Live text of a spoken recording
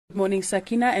Good morning,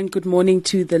 Sakina, and good morning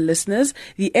to the listeners.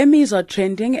 The Emmys are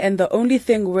trending, and the only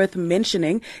thing worth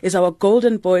mentioning is our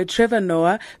golden boy, Trevor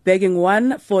Noah, begging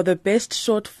one for the best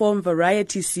short-form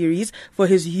variety series for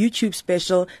his YouTube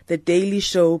special, The Daily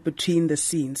Show Between the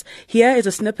Scenes. Here is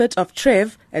a snippet of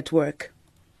Trev at work.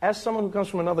 As someone who comes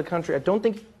from another country, I don't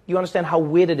think you understand how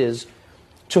weird it is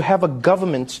to have a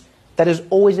government that is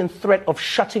always in threat of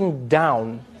shutting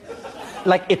down,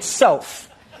 like itself.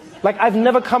 Like, I've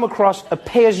never come across a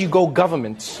pay-as-you-go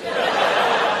government.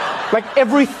 Like,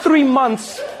 every 3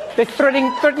 months, they're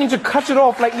threatening to cut it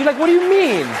off. Like, you're like, what do you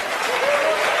mean?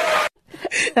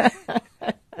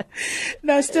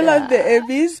 Now, still on the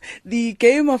Emmys, the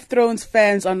Game of Thrones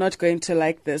fans are not going to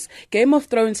like this. Game of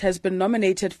Thrones has been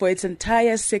nominated for its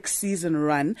entire 6-season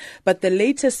run, but the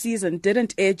latest season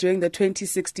didn't air during the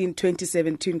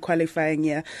 2016-2017 qualifying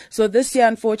year. So this year,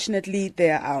 unfortunately,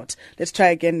 they are out. Let's try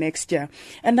again next year.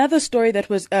 Another story that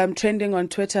was trending on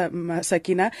Twitter,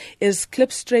 Sakina, is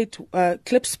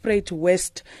Klipspruit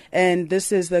West, and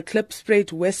this is the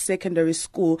Klipspruit West Secondary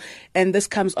School, and this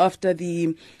comes after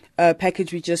the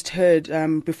package we just heard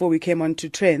before we came on to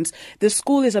trends. The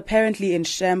school is apparently in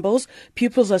shambles.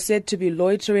 Pupils are said to be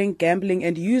loitering, gambling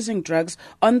and using drugs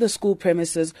on the school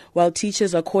premises while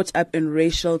teachers are caught up in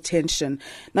racial tension.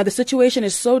 Now, the situation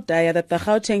is so dire that the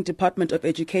Gauteng Department of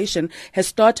Education has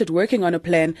started working on a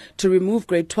plan to remove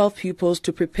grade 12 pupils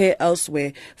to prepare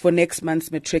elsewhere for next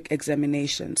month's matric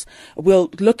examinations.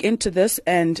 We'll look into this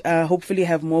and hopefully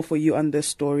have more for you on this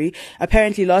story.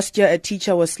 Apparently, last year, a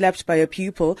teacher was slapped by a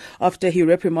pupil after he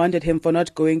reprimanded him for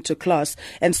not going to class,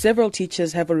 and several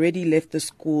teachers have already left the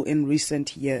school in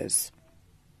recent years.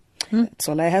 That's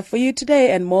all I have for you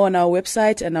today, and more on our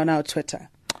website and on our Twitter.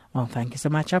 Well, thank you so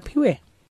much, Aphiwe.